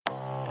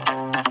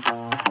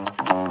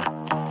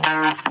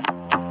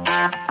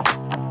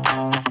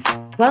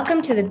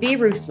Welcome to the Be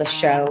Ruthless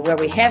Show, where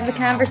we have the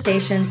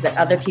conversations that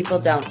other people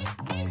don't,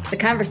 the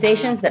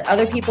conversations that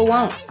other people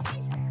won't.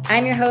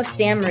 I'm your host,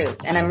 Sam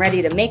Ruth, and I'm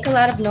ready to make a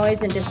lot of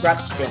noise and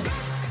disrupt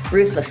things,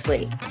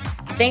 ruthlessly.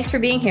 Thanks for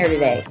being here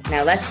today.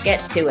 Now let's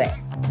get to it.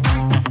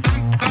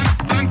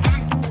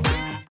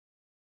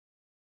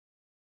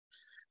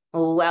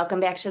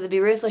 Welcome back to the Be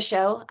Ruthless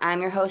Show. I'm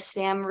your host,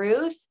 Sam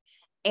Ruth,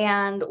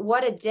 and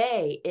what a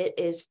day. It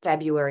is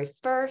February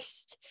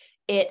 1st.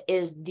 It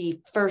is the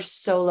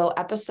first solo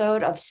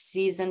episode of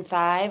season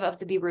 5 of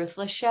the Be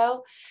Ruthless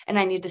Show. And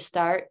I need to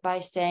start by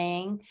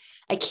saying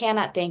I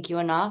cannot thank you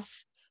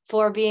enough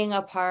for being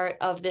a part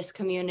of this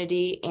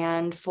community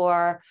and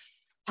for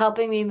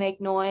helping me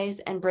make noise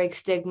and break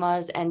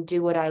stigmas and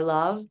do what I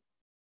love.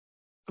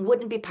 It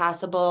wouldn't be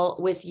possible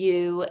with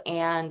you.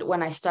 And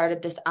when I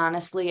started this,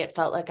 honestly, it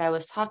felt like I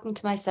was talking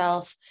to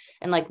myself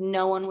and like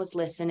no one was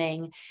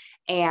listening.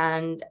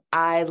 And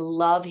I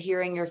love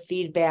hearing your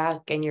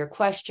feedback and your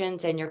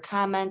questions and your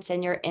comments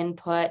and your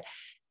input,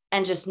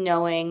 and just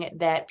knowing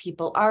that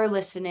people are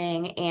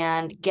listening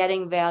and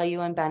getting value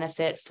and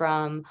benefit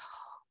from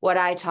what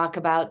I talk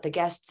about, the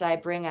guests I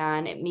bring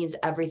on. It means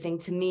everything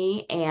to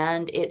me,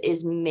 and it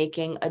is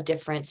making a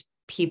difference.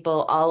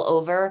 People all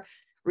over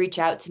reach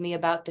out to me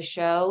about the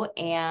show,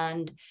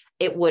 and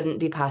it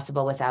wouldn't be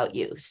possible without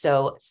you.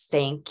 So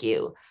thank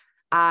you.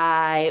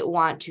 I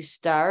want to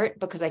start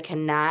because I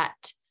cannot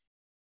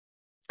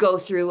go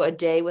through a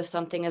day with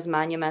something as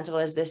monumental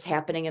as this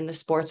happening in the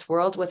sports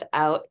world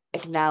without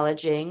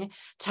acknowledging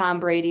Tom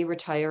Brady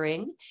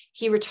retiring.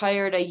 He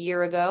retired a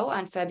year ago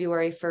on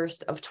February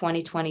 1st of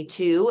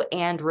 2022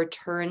 and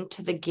returned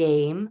to the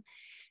game.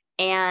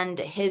 And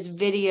his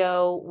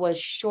video was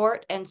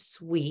short and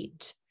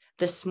sweet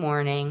this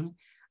morning,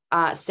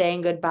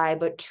 saying goodbye,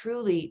 but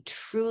truly,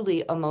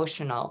 truly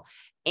emotional.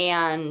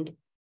 And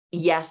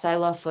yes, I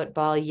love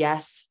football.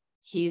 Yes,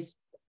 he's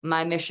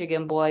my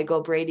Michigan boy.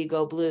 Go Brady,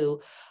 go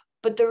blue.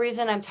 But the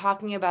reason I'm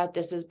talking about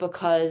this is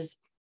because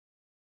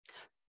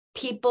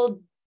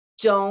people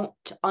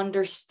don't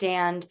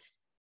understand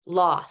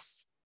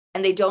loss,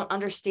 and they don't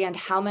understand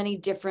how many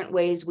different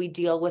ways we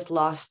deal with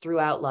loss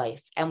throughout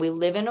life. And we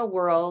live in a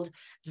world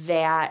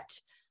that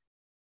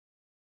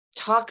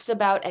talks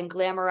about and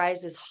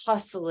glamorizes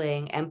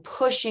hustling and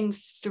pushing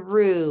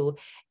through.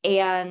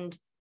 And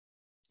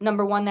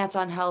number one, that's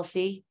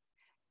unhealthy.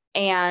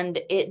 And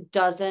it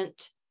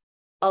doesn't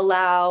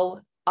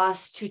allow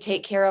us to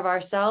take care of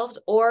ourselves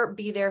or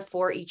be there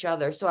for each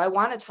other. So I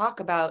want to talk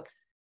about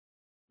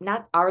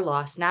not our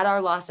loss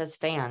as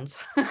fans,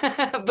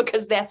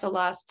 because that's a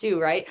loss too,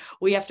 right?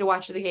 We have to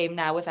watch the game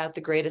now without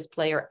the greatest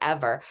player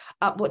ever.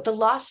 But the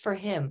loss for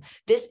him,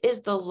 this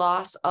is the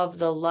loss of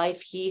the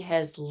life he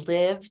has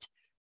lived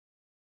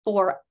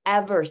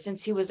forever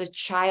since he was a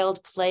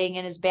child playing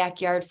in his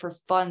backyard for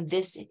fun.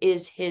 This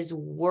is his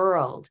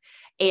world.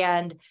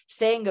 And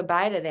saying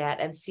goodbye to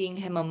that and seeing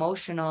him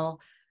emotional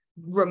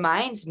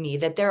reminds me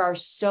that there are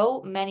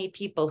so many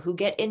people who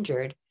get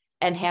injured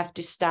and have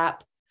to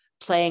stop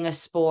playing a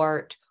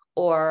sport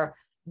or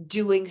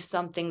doing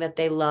something that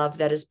they love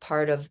that is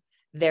part of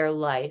their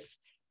life.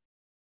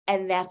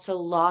 And that's a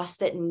loss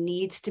that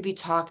needs to be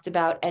talked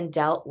about and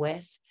dealt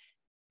with.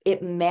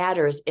 It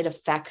matters. It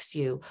affects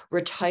you.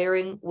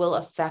 Retiring will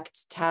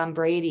affect Tom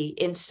Brady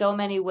in so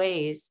many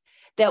ways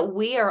that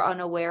we are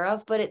unaware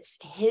of, but it's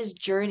his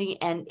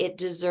journey and it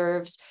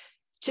deserves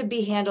to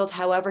be handled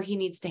however he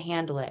needs to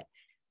handle it.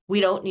 We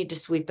don't need to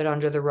sweep it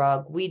under the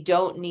rug. We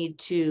don't need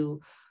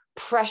to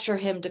pressure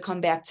him to come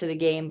back to the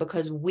game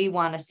because we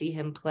want to see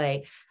him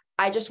play.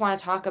 I just want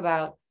to talk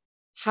about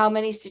how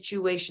many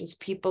situations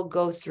people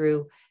go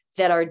through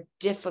that are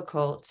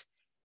difficult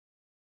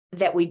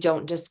that we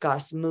don't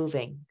discuss.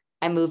 Moving.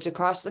 I moved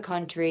across the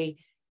country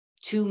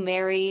to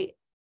marry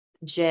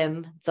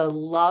Jim, the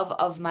love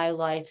of my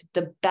life,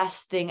 the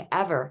best thing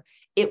ever.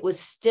 It was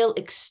still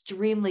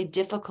extremely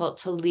difficult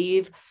to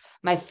leave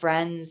my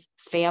friends,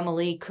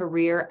 family,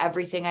 career,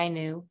 everything I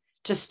knew,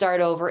 to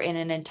start over in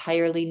an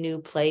entirely new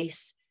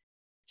place.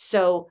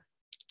 So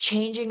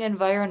changing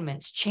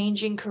environments,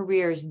 changing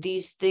careers,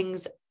 these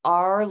things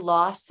are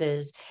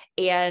losses,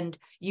 and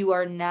you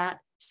are not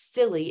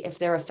silly if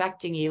they're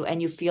affecting you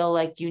and you feel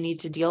like you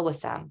need to deal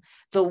with them.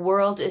 The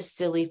world is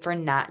silly for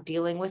not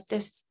dealing with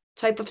this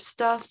type of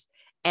stuff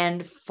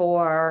and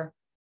for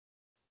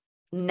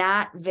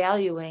not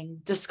valuing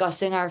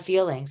discussing our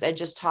feelings and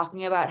just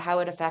talking about how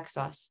it affects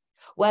us.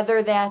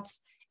 Whether that's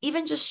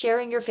even just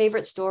sharing your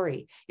favorite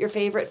story, your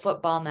favorite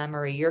football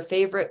memory, your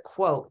favorite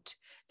quote.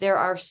 There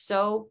are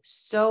so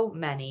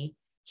many.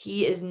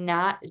 He is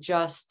not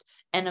just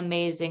an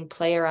amazing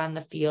player on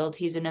the field.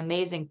 He's an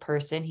amazing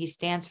person. He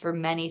stands for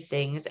many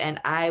things,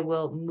 and I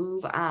will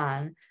move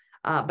on.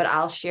 But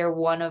I'll share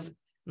one of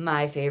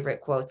my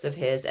favorite quotes of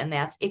his, and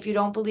that's, if you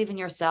don't believe in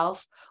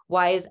yourself,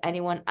 why is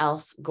anyone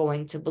else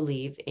going to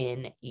believe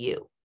in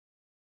you?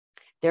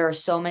 There are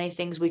so many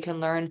things we can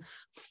learn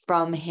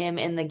from him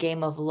in the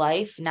game of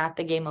life, not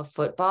the game of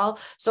football.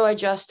 So I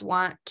just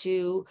want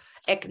to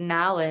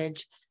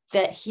acknowledge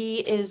that he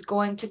is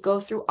going to go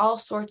through all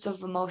sorts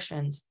of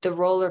emotions, the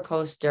roller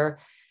coaster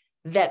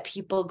that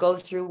people go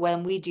through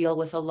when we deal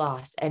with a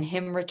loss, and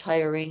him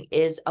retiring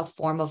is a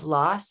form of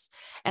loss.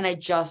 And I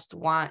just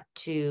want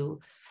to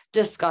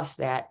discuss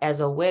that as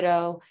a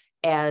widow,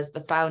 as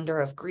the founder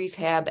of Grief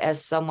Hab,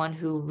 as someone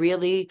who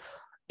really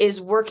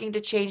is working to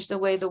change the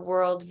way the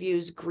world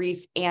views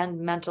grief and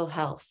mental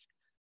health.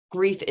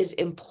 Grief is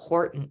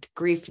important.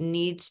 Grief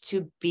needs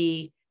to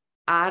be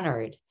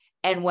honored.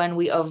 And when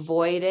we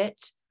avoid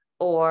it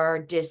or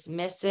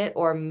dismiss it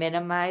or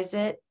minimize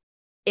it,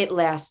 it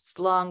lasts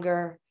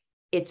longer.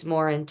 It's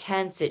more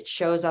intense. It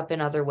shows up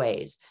in other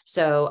ways.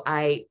 So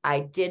I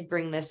did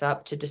bring this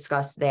up to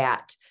discuss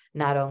that,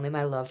 not only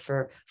my love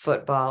for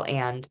football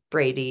and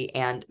Brady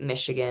and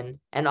Michigan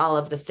and all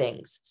of the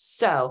things.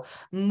 So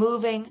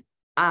moving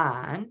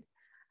on,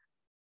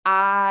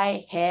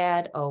 I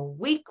had a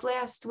week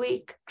last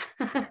week.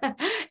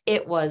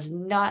 It was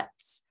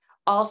nuts.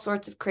 All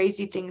sorts of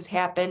crazy things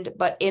happened.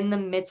 But in the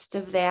midst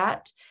of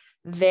that,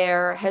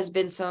 there has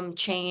been some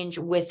change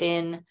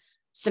within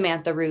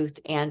Samantha Ruth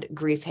and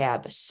Grief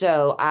Hab.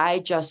 So I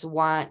just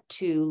want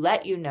to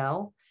let you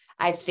know,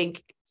 I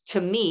think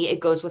to me, it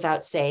goes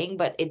without saying,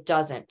 but it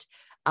doesn't.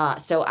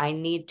 So I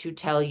need to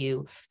tell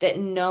you that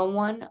no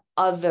one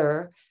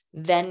other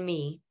than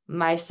me,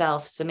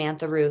 myself,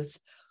 Samantha Ruth,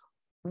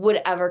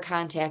 would ever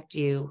contact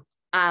you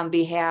on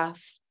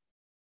behalf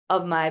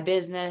of my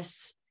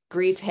business,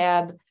 Grief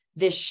Hab,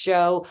 this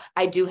show.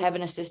 I do have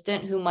an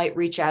assistant who might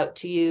reach out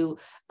to you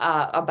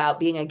about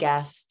being a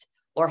guest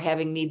or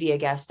having me be a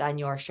guest on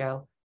your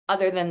show.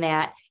 Other than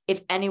that,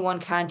 if anyone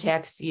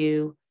contacts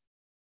you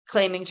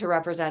claiming to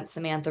represent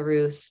Samantha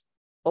Ruth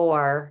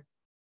or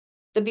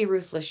the Be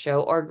Ruthless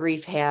show or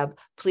Grief Hab,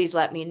 please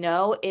let me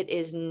know. It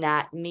is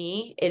not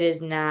me. It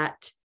is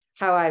not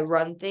how I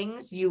run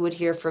things. You would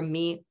hear from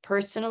me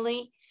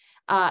personally.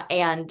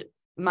 And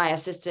my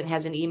assistant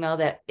has an email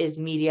that is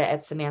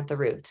media@Samantha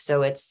Ruth.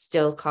 So it's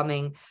still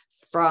coming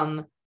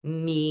from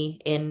me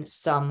in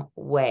some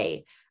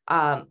way.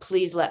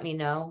 Please let me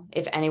know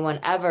if anyone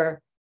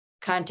ever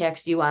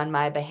contacts you on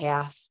my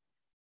behalf.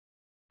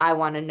 I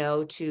want to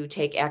know to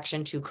take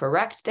action to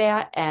correct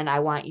that. And I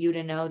want you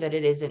to know that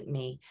it isn't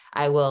me.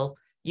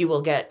 You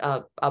will get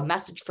a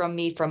message from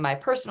me from my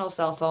personal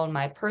cell phone,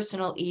 my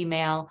personal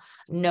email,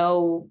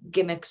 no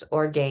gimmicks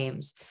or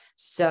games.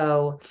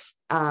 So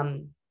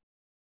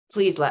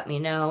please let me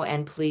know,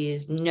 and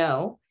please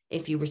know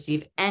if you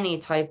receive any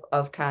type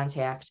of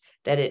contact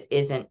that it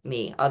isn't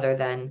me, other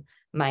than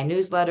my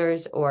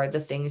newsletters or the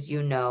things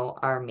you know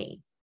are me.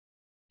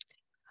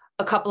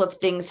 A couple of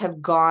things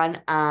have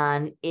gone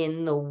on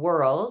in the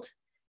world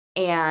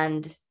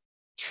and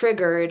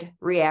triggered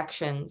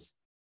reactions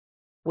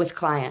with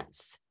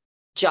clients.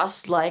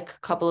 Just like a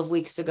couple of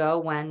weeks ago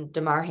when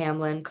Damar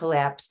Hamlin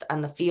collapsed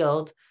on the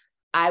field,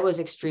 I was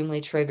extremely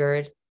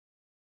triggered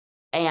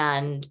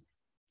and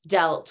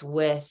dealt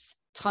with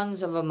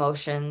tons of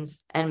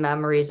emotions and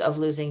memories of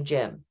losing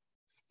Jim.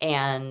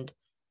 And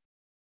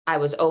I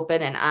was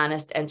open and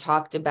honest and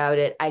talked about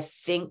it. I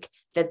think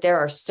that there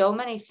are so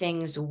many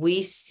things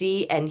we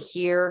see and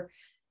hear,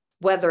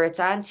 whether it's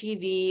on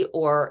TV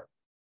or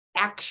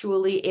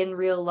actually in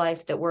real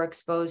life, that we're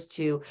exposed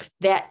to,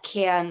 that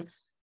can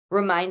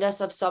remind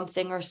us of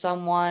something or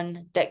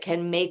someone, that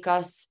can make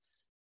us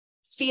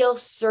feel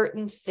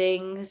certain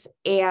things.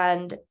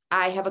 And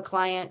I have a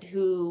client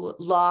who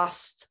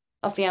lost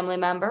a family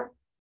member.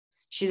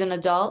 She's an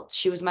adult.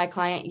 She was my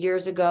client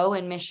years ago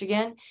in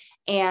Michigan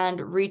and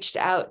reached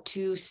out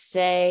to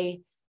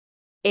say,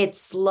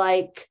 it's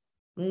like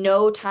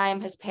no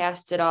time has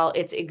passed at all.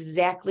 It's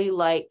exactly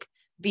like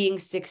being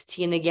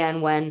 16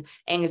 again when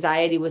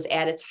anxiety was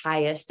at its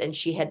highest and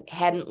she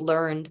hadn't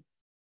learned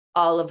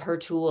all of her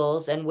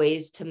tools and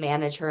ways to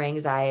manage her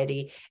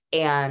anxiety.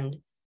 And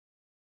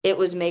it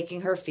was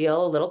making her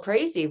feel a little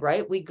crazy,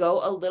 right? We go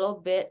a little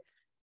bit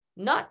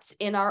nuts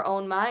in our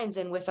own minds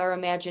and with our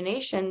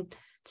imagination,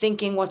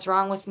 thinking, what's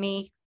wrong with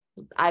me?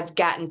 I've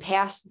gotten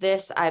past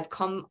this. I've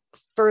come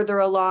further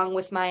along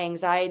with my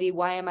anxiety.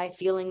 Why am I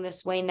feeling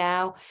this way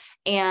now?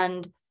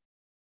 And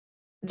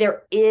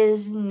there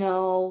is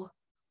no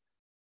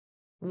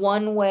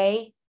one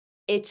way.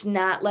 It's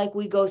not like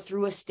we go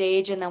through a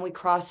stage and then we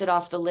cross it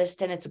off the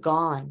list and it's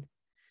gone.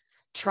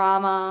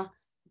 Trauma,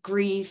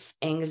 grief,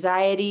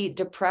 anxiety,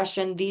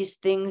 depression, these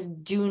things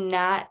do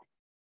not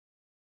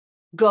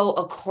go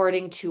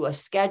according to a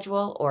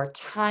schedule or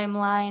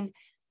timeline.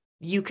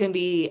 You can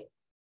be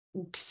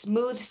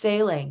smooth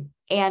sailing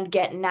and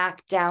get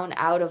knocked down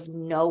out of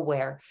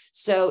nowhere.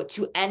 So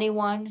to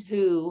anyone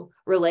who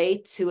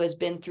relates, who has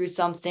been through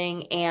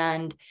something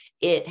and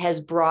it has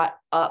brought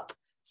up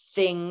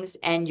things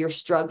and you're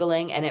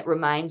struggling and it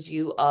reminds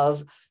you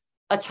of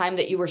a time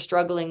that you were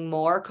struggling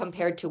more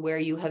compared to where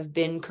you have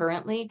been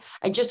currently,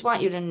 I just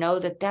want you to know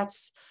that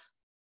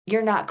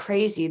you're not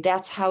crazy.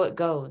 That's how it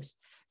goes.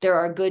 There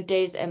are good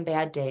days and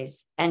bad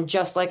days. And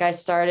just like I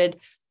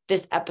started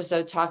this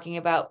episode talking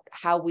about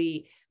how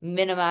we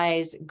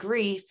minimize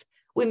grief,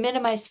 we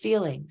minimize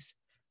feelings.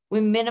 We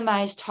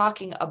minimize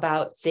talking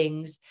about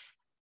things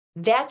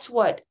That's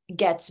what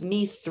gets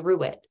me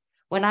through it.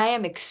 When I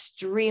am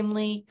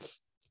extremely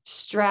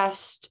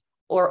stressed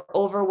or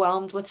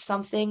overwhelmed with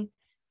something,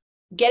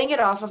 getting it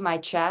off of my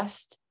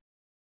chest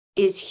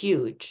is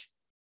huge.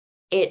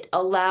 It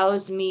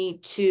allows me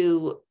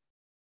to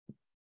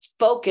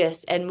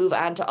focus and move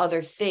on to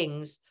other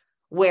things.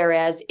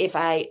 Whereas if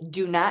I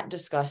do not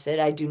discuss it,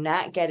 I do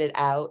not get it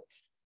out,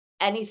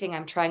 anything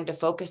I'm trying to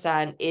focus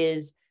on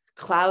is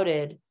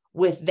clouded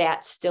with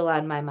that still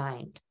on my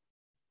mind.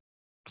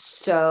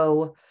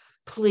 So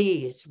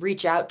please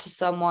reach out to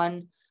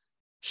someone,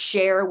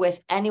 share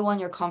with anyone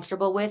you're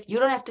comfortable with. You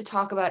don't have to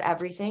talk about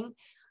everything.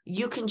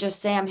 You can just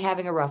say, I'm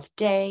having a rough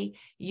day.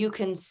 You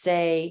can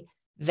say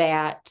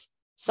that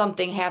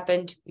something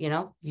happened,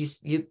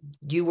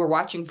 you were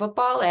watching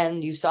football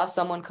and you saw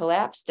someone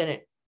collapsed and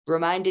it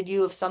reminded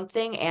you of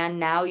something and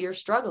now you're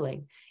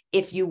struggling.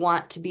 If you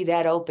want to be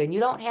that open, you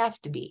don't have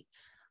to be.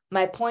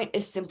 My point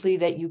is simply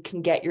that you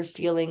can get your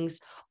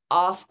feelings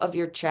off of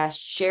your chest,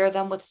 share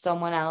them with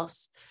someone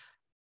else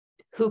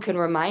who can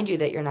remind you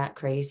that you're not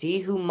crazy,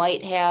 who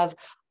might have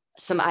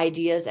some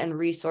ideas and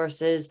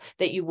resources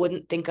that you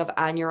wouldn't think of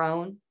on your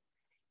own.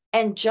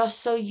 And just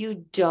so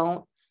you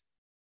don't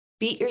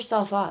beat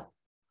yourself up.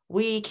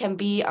 We can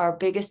be our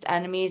biggest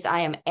enemies.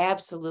 I am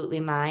absolutely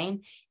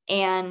mine.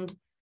 And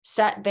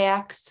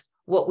setbacks,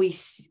 what we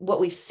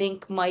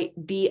think might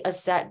be a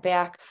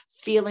setback,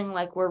 feeling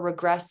like we're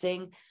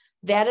regressing,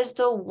 that is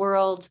the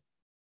world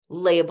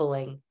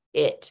labeling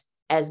it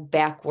as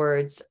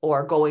backwards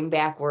or going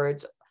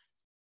backwards.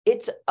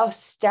 It's a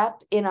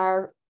step in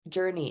our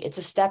journey. It's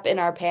a step in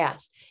our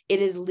path. It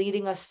is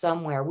leading us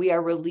somewhere. We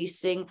are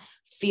releasing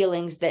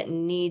feelings that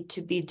need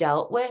to be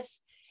dealt with.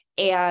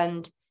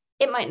 And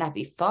it might not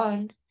be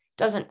fun,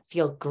 doesn't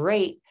feel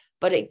great,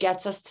 but it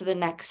gets us to the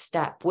next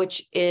step,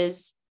 which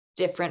is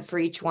different for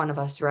each one of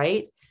us,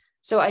 right?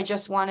 So I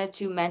just wanted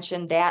to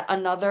mention that.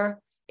 Another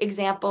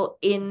example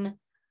in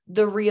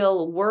the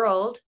real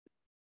world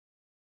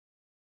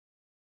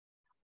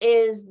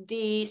is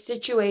the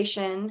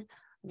situation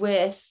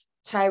with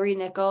Tyre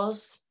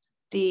Nichols,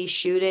 the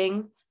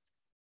shooting.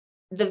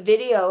 The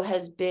video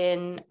has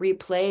been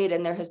replayed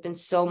and there has been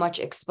so much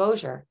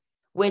exposure,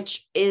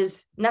 which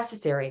is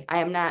necessary.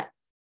 I'm not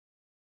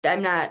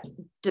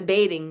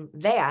debating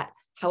that.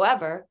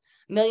 However,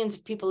 millions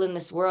of people in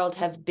this world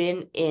have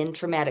been in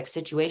traumatic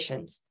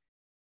situations.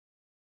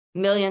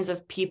 Millions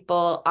of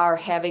people are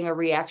having a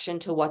reaction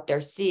to what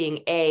they're seeing,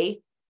 A,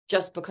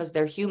 just because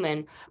they're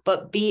human,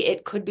 but B,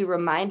 it could be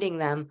reminding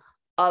them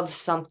of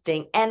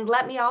something. And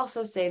let me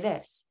also say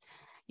this.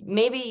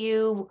 Maybe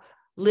you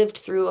lived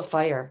through a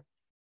fire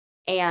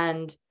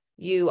and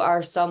you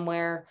are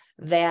somewhere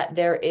that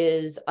there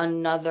is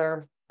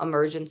another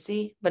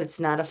emergency, but it's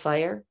not a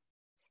fire.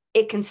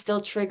 It can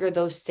still trigger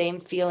those same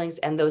feelings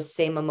and those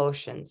same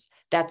emotions.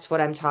 That's what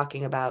I'm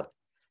talking about.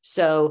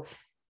 So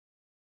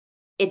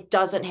it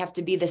doesn't have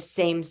to be the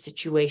same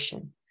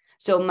situation.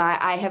 So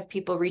I have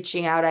people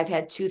reaching out. I've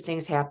had two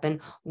things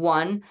happen.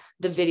 One,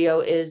 the video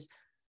is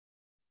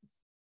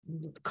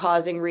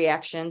causing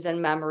reactions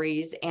and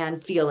memories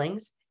and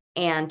feelings,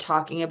 and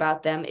talking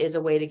about them is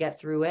a way to get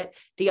through it.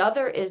 The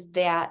other is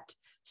that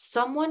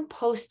someone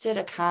posted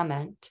a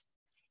comment.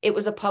 It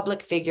was a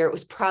public figure. It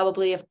was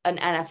probably an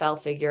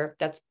NFL figure.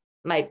 That's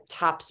my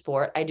top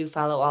sport. I do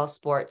follow all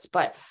sports,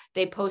 but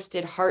they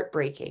posted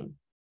heartbreaking.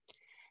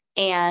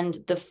 And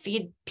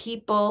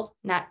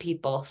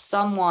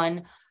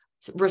someone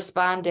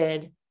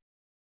responded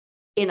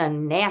in a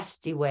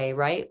nasty way,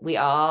 right? We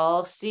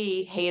all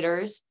see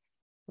haters,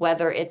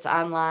 whether it's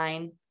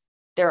online.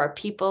 There are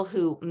people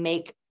who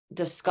make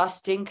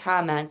disgusting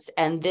comments,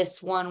 and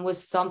this one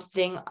was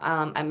something,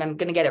 I'm going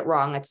to get it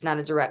wrong. It's not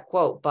a direct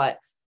quote, but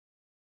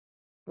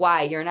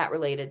why? You're not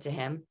related to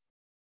him.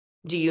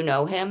 Do you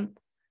know him?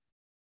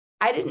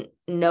 I don't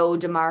know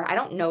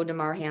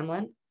Damar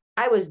Hamlin.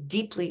 I was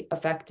deeply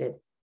affected.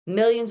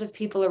 Millions of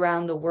people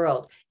around the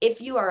world.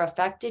 If you are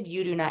affected,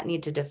 you do not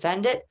need to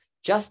defend it,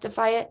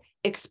 justify it,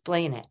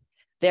 explain it.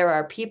 There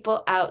are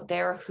people out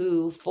there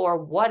who, for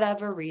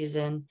whatever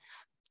reason,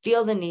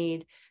 feel the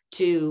need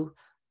to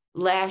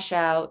lash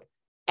out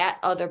at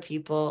other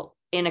people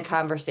in a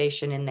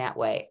conversation in that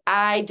way.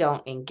 I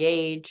don't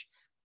engage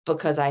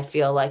because I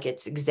feel like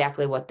it's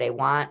exactly what they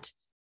want.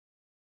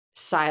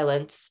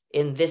 Silence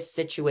in this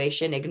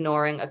situation,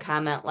 ignoring a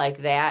comment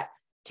like that,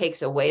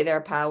 takes away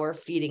their power.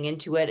 Feeding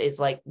into it is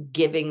like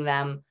giving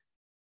them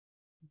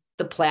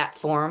the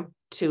platform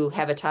to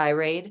have a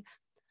tirade.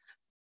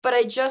 But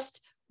I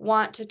just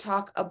want to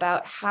talk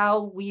about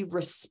how we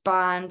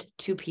respond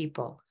to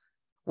people,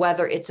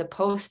 whether it's a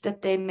post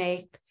that they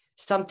make,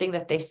 something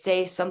that they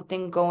say,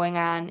 something going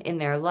on in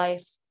their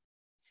life.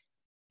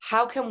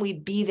 How can we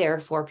be there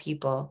for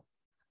people?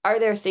 Are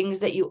there things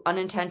that you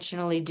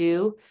unintentionally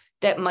do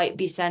that might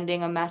be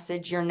sending a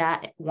message you're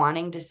not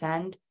wanting to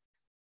send?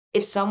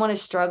 If someone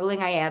is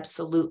struggling, I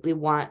absolutely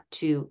want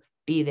to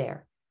be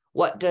there.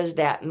 What does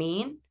that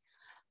mean?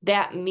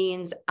 That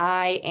means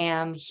I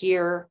am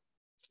here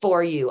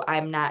for you.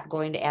 I'm not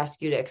going to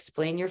ask you to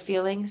explain your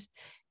feelings.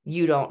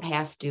 You don't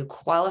have to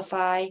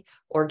qualify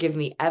or give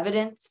me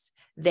evidence.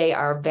 They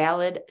are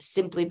valid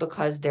simply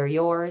because they're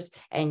yours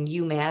and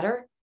you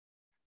matter.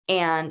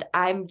 And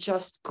I'm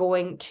just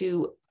going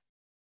to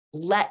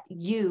let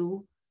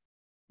you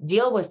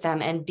deal with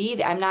them and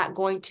I'm not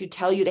going to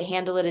tell you to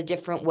handle it a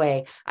different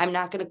way. I'm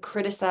not going to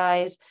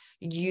criticize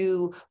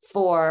you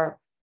for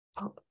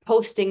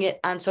posting it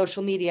on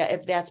social media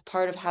if that's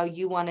part of how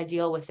you want to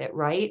deal with it,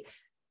 right?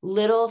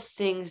 Little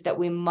things that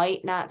we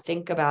might not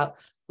think about,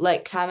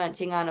 like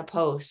commenting on a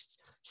post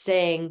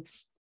saying,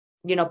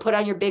 put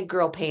on your big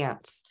girl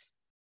pants,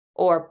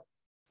 or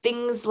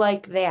things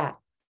like that,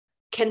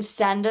 can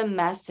send a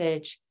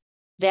message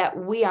that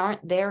we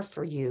aren't there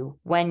for you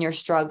when you're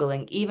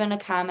struggling. Even a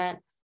comment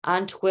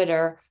on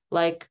Twitter,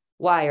 like,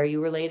 why are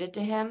you related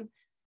to him,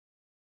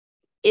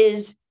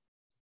 is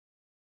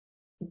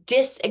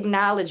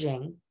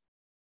disacknowledging,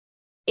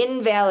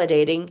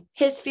 invalidating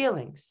his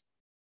feelings.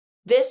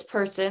 This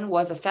person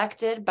was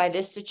affected by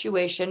this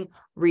situation,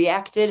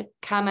 reacted,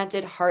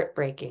 commented,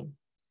 heartbreaking.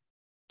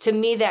 To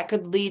me, that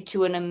could lead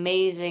to an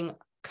amazing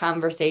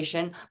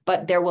conversation,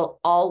 but there will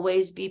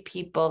always be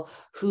people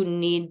who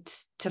need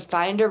to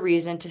find a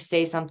reason to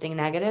say something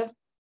negative.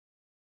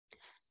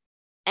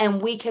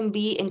 And we can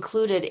be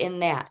included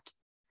in that.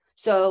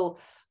 So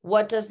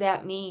what does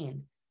that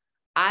mean?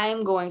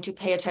 I'm going to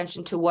pay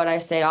attention to what I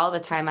say all the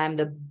time. I'm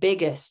the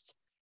biggest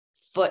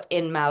foot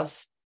in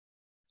mouth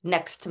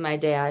next to my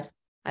dad.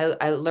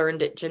 I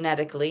learned it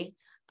genetically.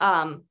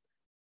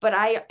 But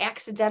I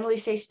accidentally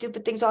say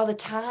stupid things all the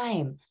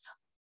time.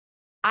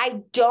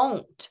 I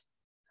don't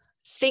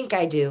think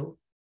I do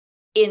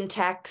in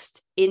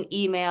text, in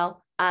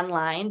email,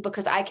 online,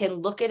 because I can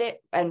look at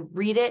it and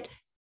read it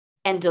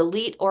and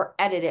delete or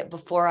edit it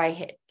before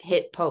I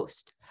hit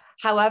post.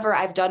 However,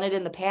 I've done it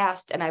in the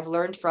past and I've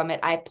learned from it.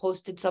 I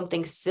posted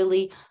something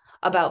silly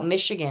about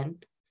Michigan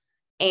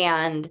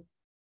and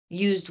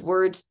used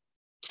words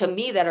to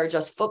me that are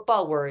just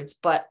football words,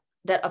 but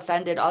that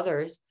offended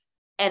others.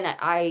 And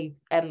I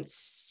am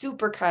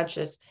super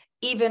conscious,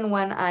 even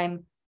when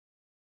I'm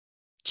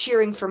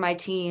cheering for my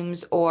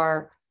teams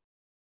or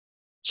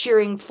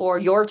cheering for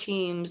your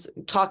teams,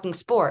 talking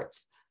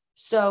sports.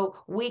 So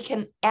we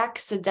can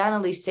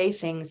accidentally say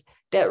things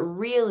that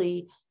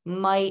really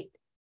might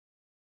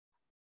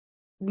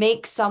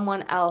make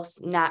someone else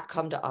not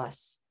come to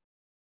us.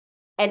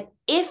 And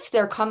if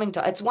they're coming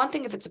to, it's one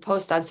thing if it's a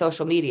post on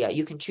social media,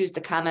 you can choose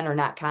to comment or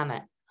not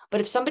comment.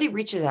 But if somebody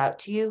reaches out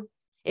to you,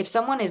 if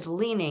someone is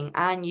leaning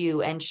on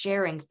you and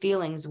sharing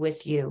feelings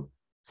with you,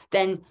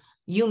 then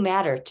you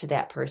matter to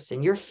that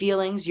person. Your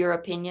feelings, your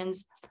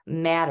opinions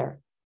matter.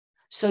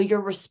 So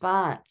your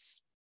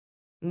response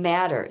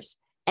matters.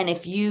 And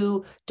if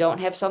you don't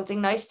have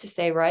something nice to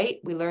say, right?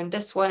 We learned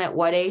this one at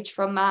what age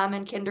from mom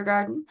in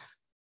kindergarten?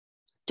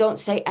 Don't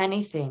say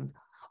anything,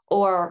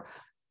 or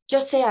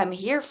just say, I'm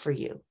here for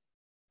you.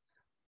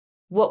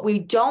 What we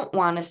don't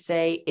want to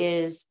say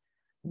is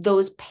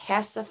those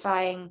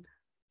pacifying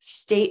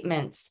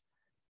statements.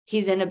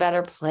 He's in a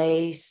better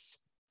place.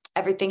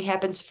 Everything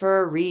happens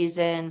for a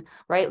reason,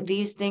 right?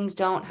 These things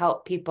don't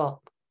help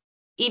people,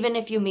 even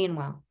if you mean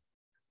well.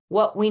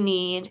 What we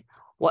need,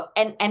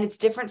 and it's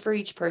different for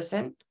each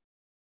person,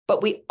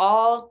 but we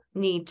all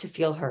need to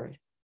feel heard.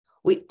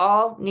 We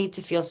all need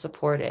to feel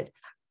supported.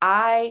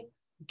 I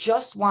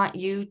just want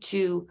you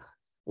to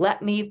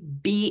let me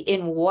be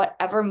in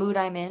whatever mood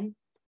I'm in.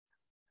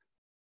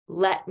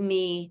 Let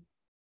me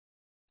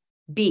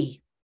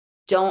be.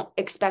 Don't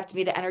expect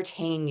me to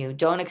entertain you.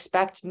 Don't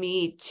expect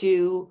me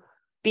to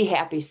be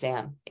happy,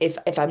 Sam.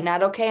 If I'm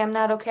not okay, I'm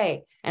not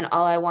okay. And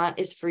all I want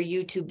is for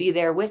you to be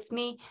there with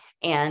me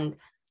and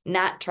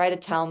not try to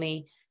tell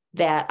me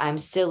that I'm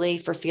silly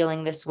for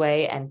feeling this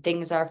way and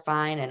things are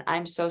fine and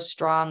I'm so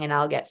strong and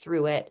I'll get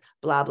through it,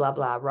 blah, blah,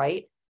 blah,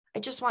 right? I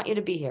just want you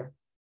to be here.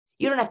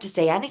 You don't have to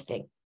say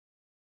anything.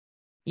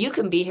 You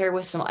can be here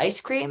with some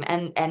ice cream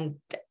and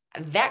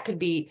that could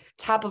be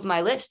top of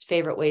my list,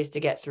 favorite ways to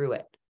get through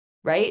it,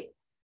 right?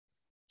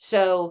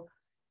 So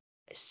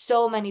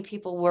many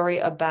people worry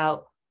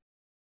about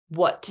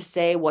what to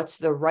say, what's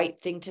the right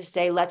thing to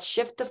say. Let's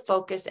shift the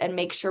focus and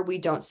make sure we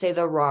don't say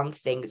the wrong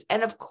things.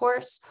 And of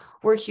course,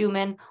 we're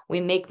human.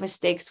 We make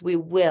mistakes. We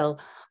will.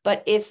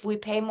 But if we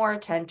pay more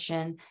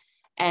attention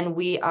and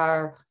we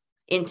are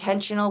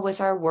intentional with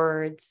our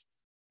words,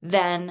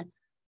 then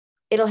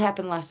it'll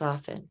happen less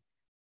often.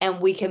 And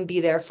we can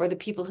be there for the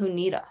people who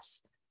need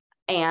us.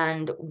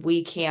 And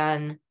we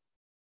can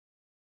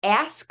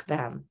ask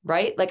them,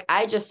 right? Like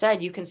I just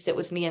said, you can sit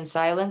with me in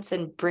silence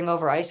and bring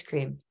over ice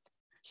cream.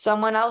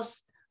 Someone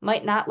else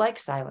might not like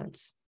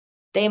silence.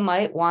 They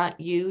might want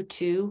you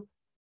to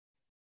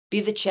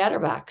be the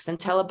chatterbox and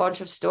tell a bunch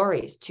of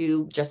stories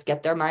to just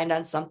get their mind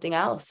on something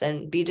else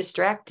and be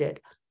distracted.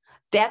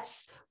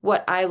 That's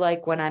what I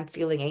like when I'm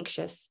feeling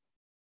anxious.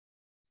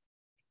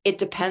 It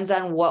depends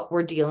on what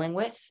we're dealing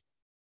with.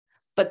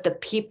 But the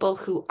people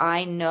who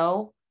I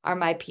know are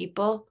my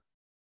people,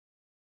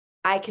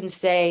 I can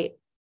say,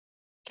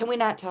 can we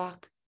not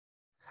talk?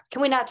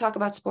 Can we not talk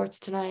about sports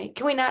tonight?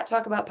 Can we not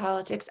talk about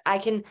politics? I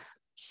can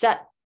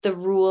set the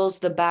rules,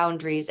 the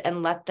boundaries,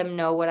 and let them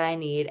know what I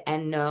need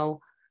and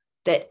know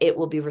that it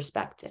will be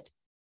respected.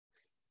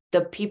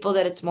 The people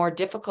that it's more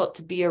difficult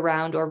to be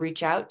around or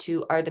reach out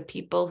to are the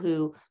people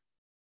who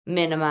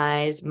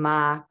minimize,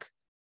 mock,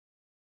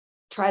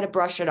 try to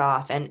brush it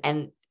off.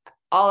 And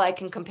all I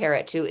can compare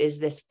it to is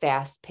this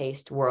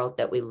fast-paced world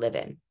that we live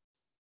in.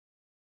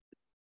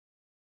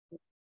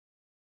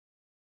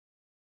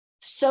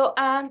 So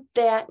on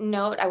that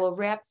note, I will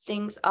wrap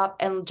things up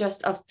and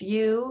just a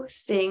few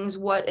things.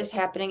 What is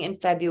happening in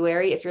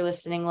February? If you're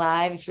listening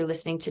live, if you're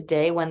listening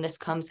today when this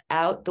comes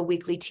out, the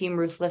weekly Team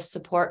Ruthless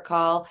support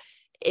call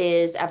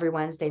is every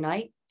Wednesday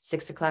night,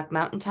 6:00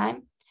 Mountain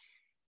Time.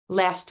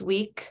 Last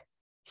week,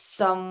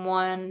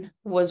 someone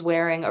was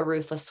wearing a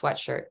Ruthless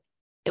sweatshirt.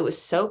 It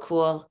was so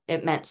cool.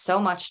 It meant so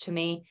much to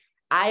me.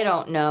 I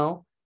don't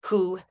know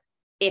who,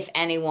 if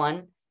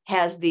anyone,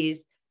 has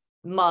these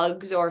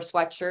mugs or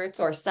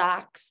sweatshirts or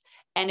socks.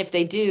 And if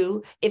they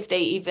do, if they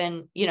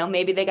even,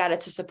 maybe they got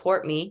it to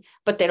support me,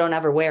 but they don't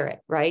ever wear it,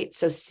 right?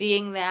 So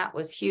seeing that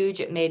was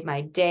huge. It made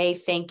my day.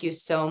 Thank you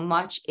so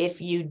much.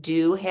 If you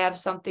do have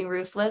something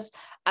Ruthless,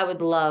 I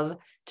would love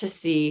to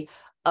see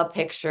a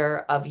picture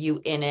of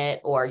you in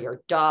it or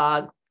your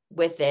dog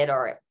with it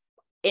or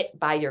it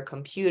by your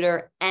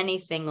computer,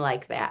 anything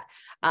like that.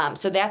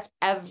 So that's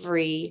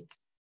every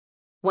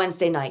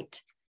Wednesday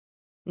night.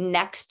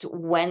 Next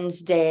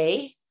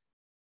Wednesday,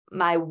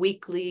 my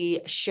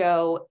weekly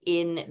show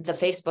in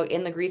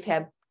the Grief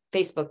Hab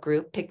Facebook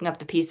group, Picking Up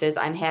the Pieces,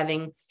 I'm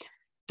having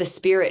the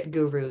spirit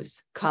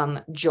gurus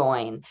come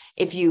join.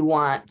 If you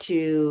want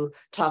to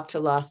talk to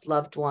lost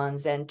loved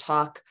ones and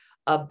talk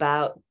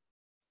about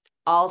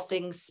all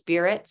things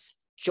spirits,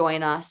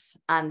 join us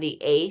on the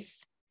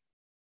 8th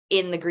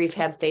in the Grief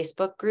Hab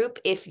Facebook group.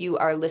 If you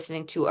are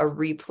listening to a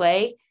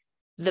replay,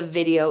 the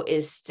video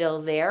is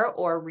still there,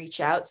 or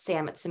reach out,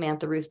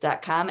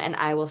 sam@samantharuth.com, and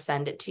I will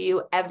send it to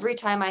you. Every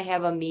time I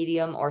have a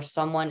medium or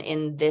someone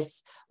in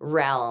this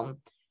realm,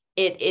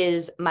 it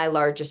is my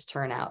largest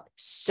turnout.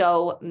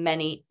 So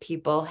many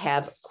people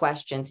have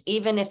questions,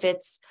 even if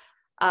it's,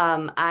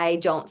 I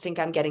don't think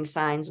I'm getting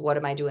signs. What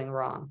am I doing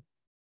wrong?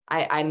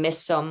 I miss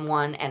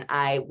someone and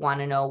I want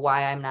to know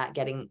why I'm not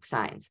getting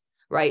signs,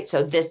 right?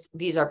 So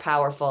these are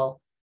powerful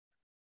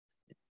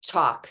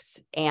talks.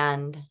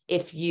 And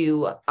if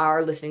you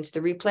are listening to the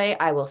replay,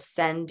 I will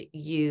send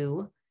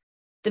you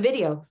the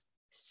video.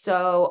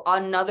 So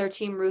another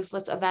Team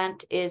Ruthless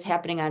event is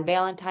happening on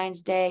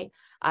Valentine's Day.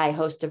 I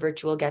host a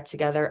virtual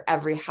get-together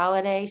every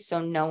holiday, so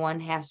no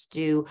one has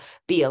to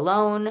be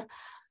alone.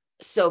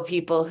 So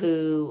people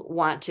who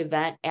want to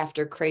vent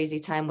after crazy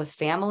time with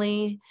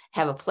family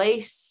have a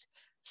place.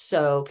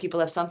 So people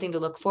have something to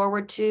look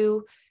forward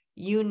to,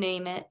 you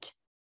name it.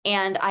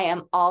 And I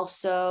am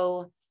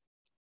also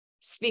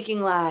speaking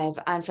live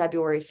on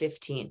February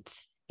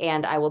 15th,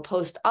 and I will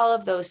post all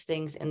of those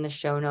things in the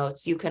show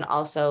notes. You can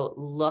also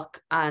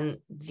look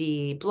on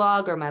the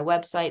blog or my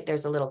website.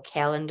 There's a little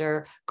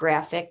calendar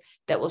graphic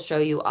that will show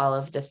you all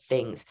of the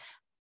things.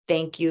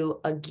 Thank you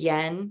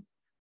again,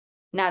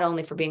 not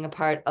only for being a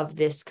part of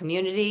this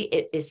community.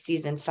 It is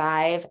season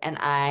 5, and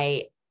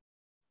I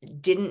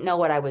didn't know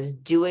what I was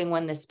doing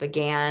when this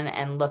began,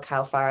 and look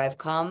how far I've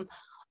come,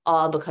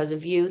 all because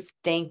of you.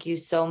 Thank you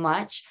so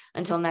much.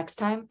 Until next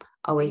time,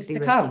 always be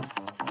ruthless.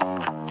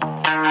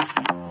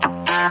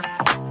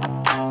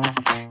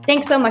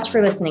 Thanks so much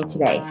for listening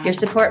today. Your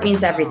support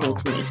means everything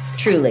to me,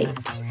 truly.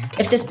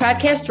 If this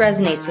podcast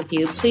resonates with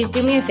you, please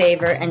do me a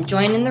favor and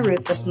join in the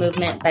Ruthless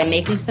movement by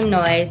making some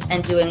noise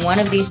and doing one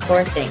of these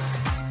 4 things.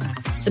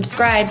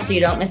 Subscribe so you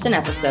don't miss an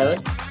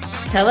episode.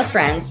 Tell a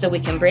friend so we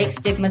can break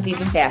stigmas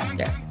even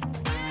faster.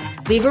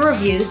 Leave a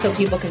review so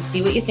people can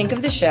see what you think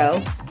of the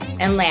show.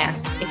 And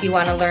last, if you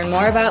want to learn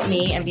more about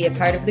me and be a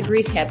part of the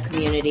Grief Hab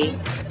community,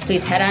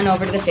 please head on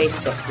over to the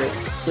Facebook group.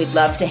 We'd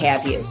love to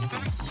have you.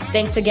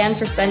 Thanks again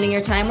for spending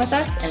your time with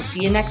us, and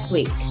see you next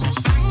week.